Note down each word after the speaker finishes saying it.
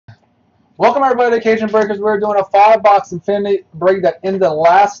Welcome everybody to Cajun Breakers. We're doing a 5-box Infinity break that ended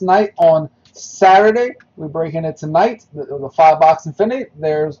last night on Saturday. We're breaking it tonight. The 5-box Infinity.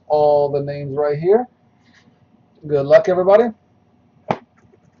 There's all the names right here. Good luck everybody.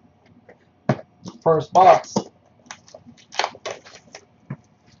 First box.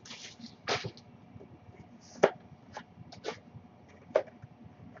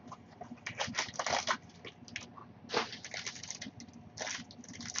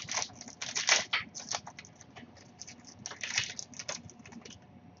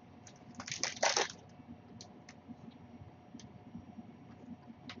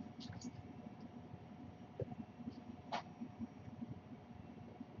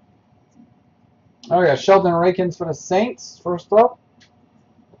 Oh, we got Sheldon Rankins for the Saints. First up,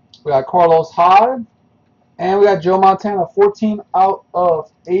 we got Carlos Hyde, and we got Joe Montana, 14 out of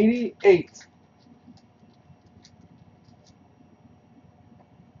 88.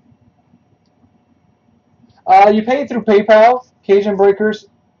 You pay through PayPal,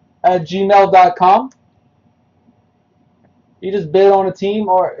 Cajunbreakers@gmail.com. You just bid on a team,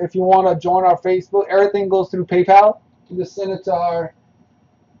 or if you want to join our Facebook, everything goes through PayPal. You just send it to our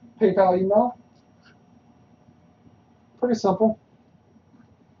PayPal email. Pretty simple.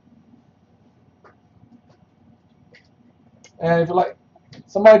 And if you like,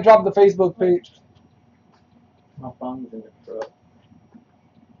 somebody drop the Facebook page. My phone's in the truck.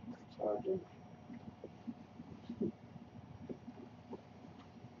 Charger.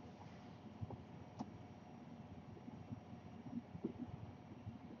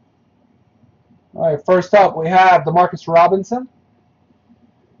 All right, first up we have Demarcus Robinson,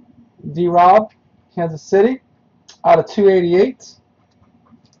 D-Rob, Kansas City, out of 288.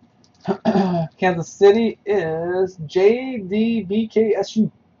 Kansas City is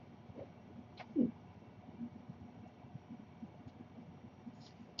JDBKSU.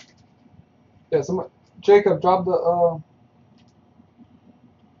 Yeah, somebody, Jacob, drop the.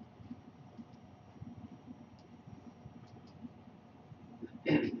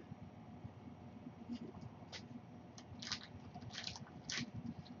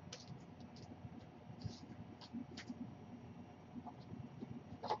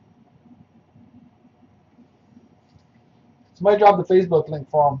 Somebody drop the Facebook link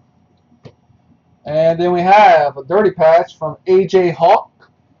for him. And then we have a dirty patch from AJ Hawk,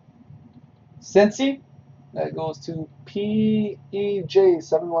 Cincy. That goes to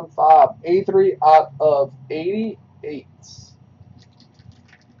PEJ715, 83 out of 88.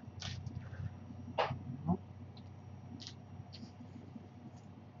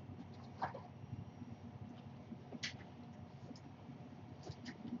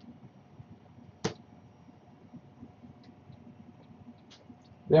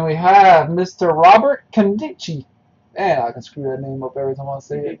 Then we have Mr. Robert Kandichi. Man, I can screw that name up every time I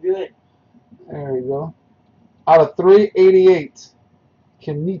say it. Good. There we go. Out of 388.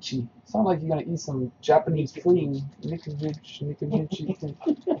 Kenichi. Sound like you're gonna eat some Japanese food. Nikajichi.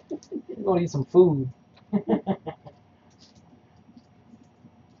 You're gonna eat some food.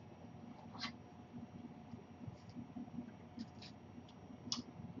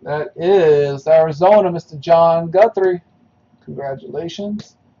 That is Arizona, Mr. John Guthrie.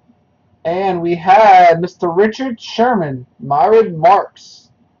 Congratulations. And we had Mr. Richard Sherman, Myron Marks.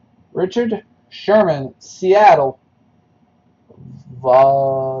 Richard Sherman, Seattle.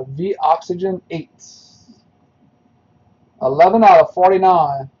 V Oxygen 8. 11 out of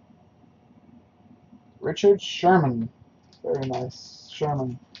 49. Richard Sherman. Very nice.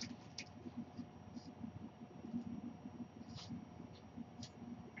 Sherman.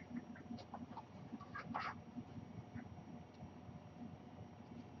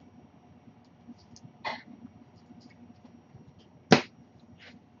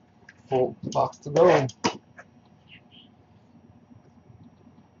 Full box to go.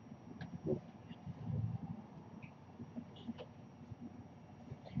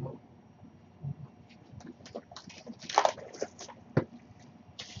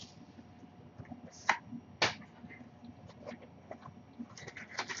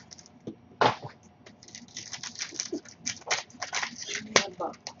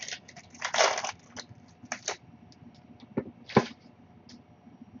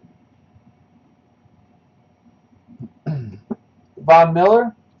 Von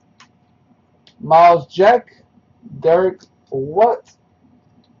Miller, Miles Jack, Derek Watt,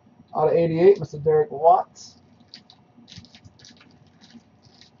 out of 88, Mr. Derek Watt.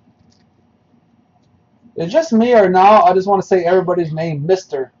 It's just me or now I just want to say everybody's name,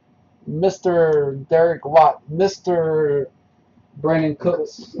 Mr. Derek Watt, Mr. Brandon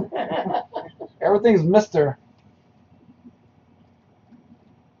Cooks. Everything's Mr.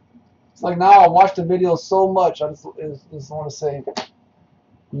 It's like now I watch the video so much, I just want to say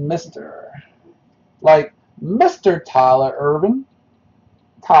Mr. Like Mr. Tyler Irvin.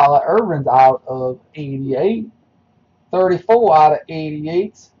 Tyler Irvin's out of 88. 34 out of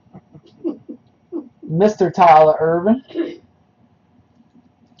 88. Mr. Tyler Irvin.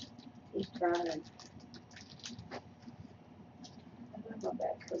 He's trying. My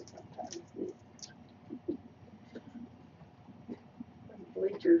back hurts sometimes.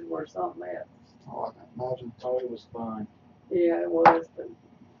 Bleachers were something else. Oh, I can imagine. Oh, it was fine. Yeah, it was, but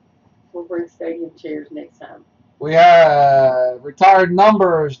we'll bring stadium chairs next time. We have retired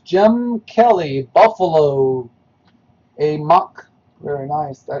numbers. Jim Kelly, Buffalo. A mock. Very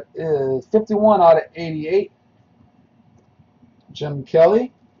nice. That is 51 out of 88. Jim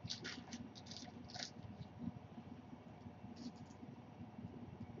Kelly.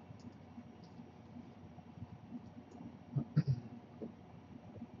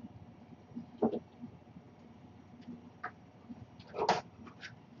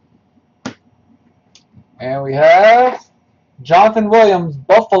 And we have Jonathan Williams,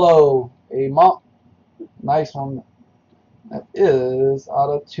 Buffalo. A mock. Nice one. That is out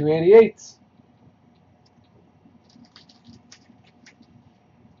of 288.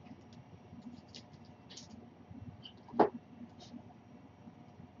 There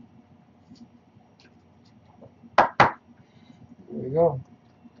we go.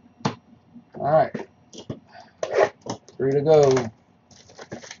 All right. 3 to go.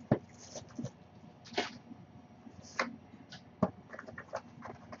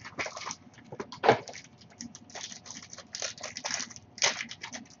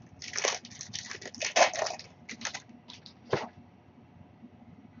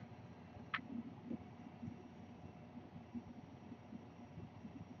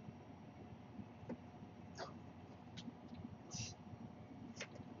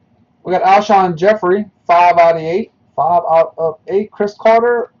 We got Alshon Jeffrey, 5 out of 8. 5 out of 8. Chris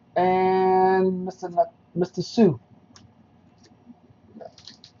Carter and Mr. Sue.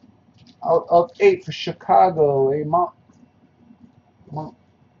 Out of 8 for Chicago. A month.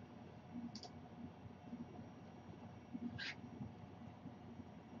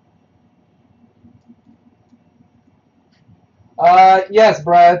 Yes,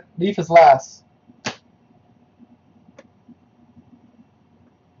 Brad. Leaf is last.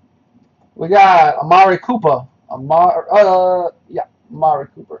 We got Amari Cooper. Amari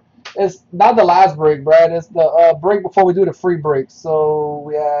Cooper. It's not the last break, Brad. It's the break before we do the free break. So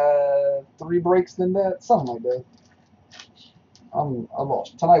we have 3 breaks in that, something like that. I'm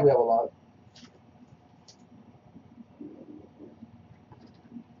lost. Tonight we have a lot.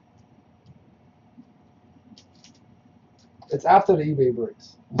 It's after the eBay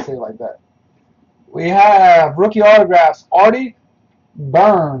breaks. Let's say it like that. We have rookie autographs. Artie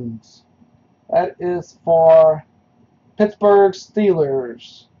Burns. That is for Pittsburgh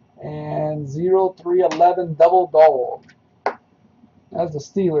Steelers. And 0311 Double Dog. That's the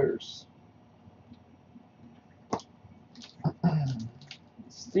Steelers.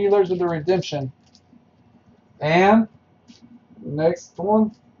 Steelers with the redemption. And next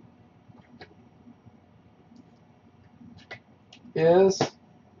one is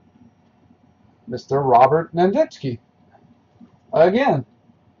Mr. Robert Nanditsky. Again,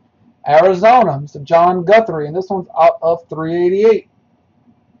 Arizona, Mr. John Guthrie, and this one's out of 388.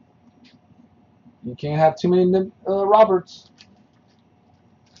 You can't have too many Roberts.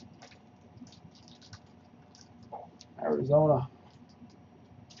 Arizona.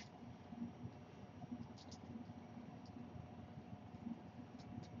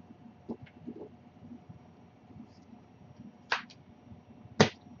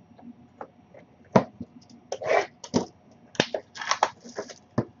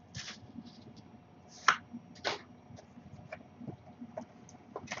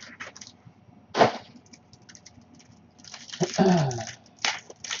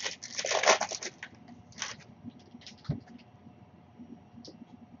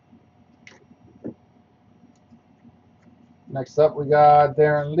 Next up, we got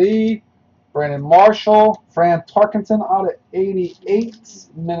Darren Lee, Brandon Marshall, Fran Tarkenton out of 88,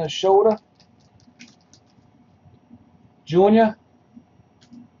 Minnesota. Junior.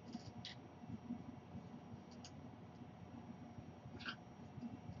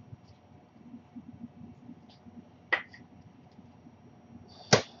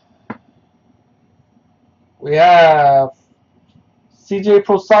 We have CJ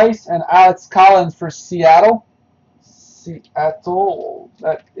Precise and Alex Collins for Seattle. Seattle,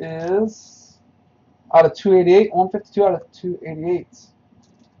 that is out of 288, 152 out of 288.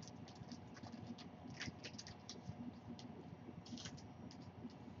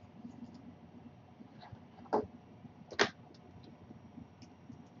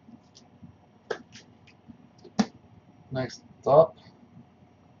 Next up,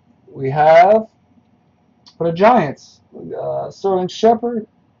 we have for the Giants, Sterling Shepard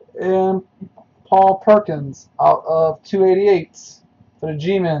and Paul Perkins out of 288. For the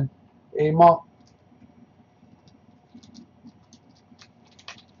G-Men, a Monk.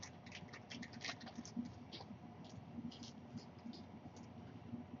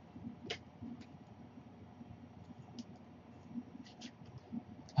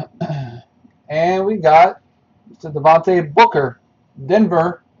 And we got to Devontae Booker,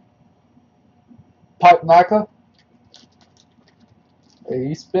 Denver, Pipe Naka. Hey,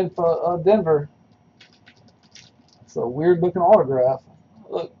 he spent for Denver. It's a weird looking autograph.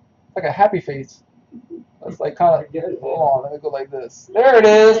 Look, like a happy face. That's like kind of. Hold on, let me go like this. There it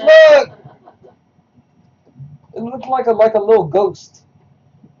is. Look, it looks like a little ghost.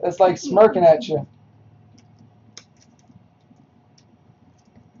 It's like smirking at you.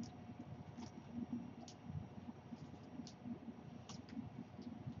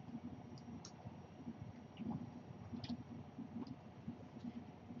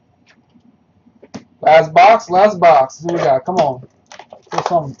 Last box, last box. Who we got? Come on. Here's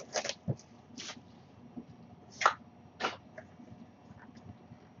something.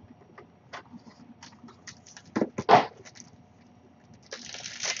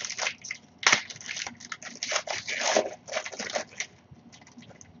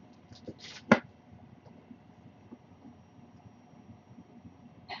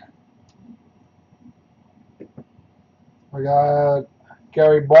 We got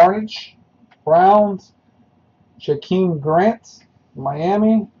Gary Barnage, Browns, Shaquem Grant,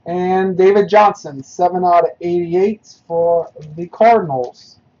 Miami, and David Johnson, 7 out of 88 for the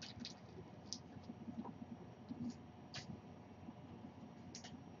Cardinals.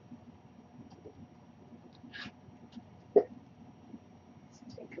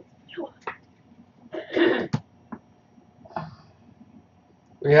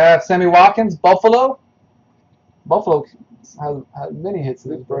 We have Sammy Watkins, Buffalo. Buffalo has had many hits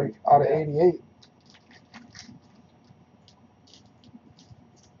in this break out of 88.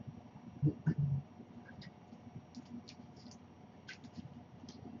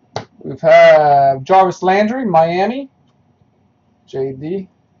 We've had Jarvis Landry, Miami, JD,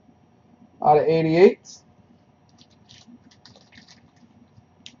 out of 88.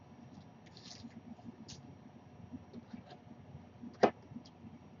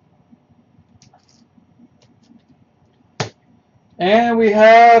 And we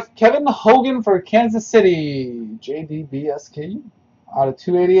have Kevin Hogan for Kansas City, JDBSKU, out of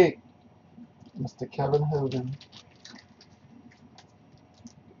 288. Mr. Kevin Hogan.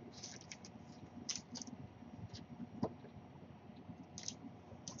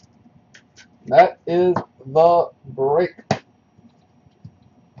 That is the break.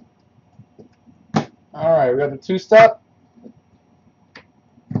 All right, we got the two-step.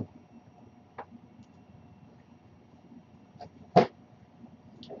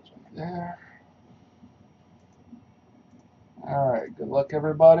 There. All right, good luck,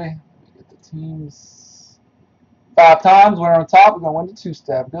 everybody. Get the teams 5 times. Winner on top. We're going to win the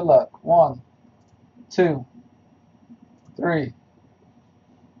two-step. Good luck. 1, 2, 3,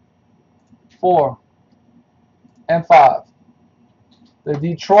 4, and 5. The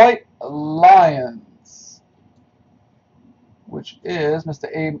Detroit Lions, which is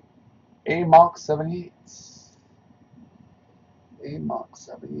Mr. A Monk 78. A Monk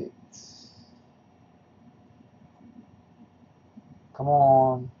 78. Come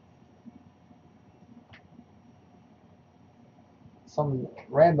on. Some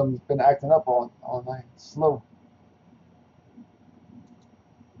random's been acting up all night. Slow.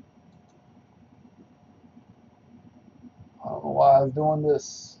 I don't know why I was doing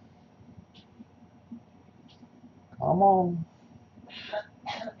this. Come on.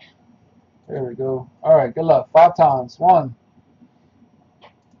 There we go. All right, good luck. 5 times. 1,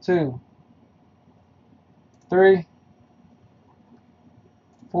 2, 3,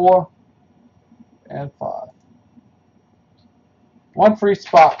 4, and 5. 1 free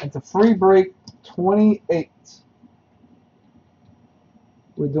spot into free break 28.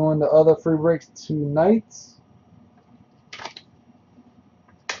 We're doing the other free breaks tonight.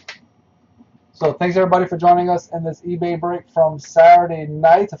 So thanks everybody for joining us in this eBay break from Saturday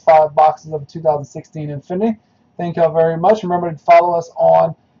night to 5 boxes of 2016 Infinity. Thank y'all very much. Remember to follow us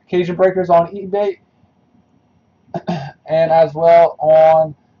on Cajunbreakers on eBay and as well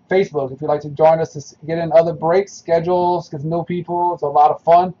on Facebook. If you'd like to join us to get in other breaks, schedules, get to know people, it's a lot of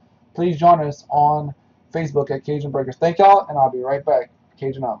fun. Please join us on Facebook at Cajunbreakers. Thank y'all, and I'll be right back.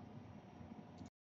 Cajun out.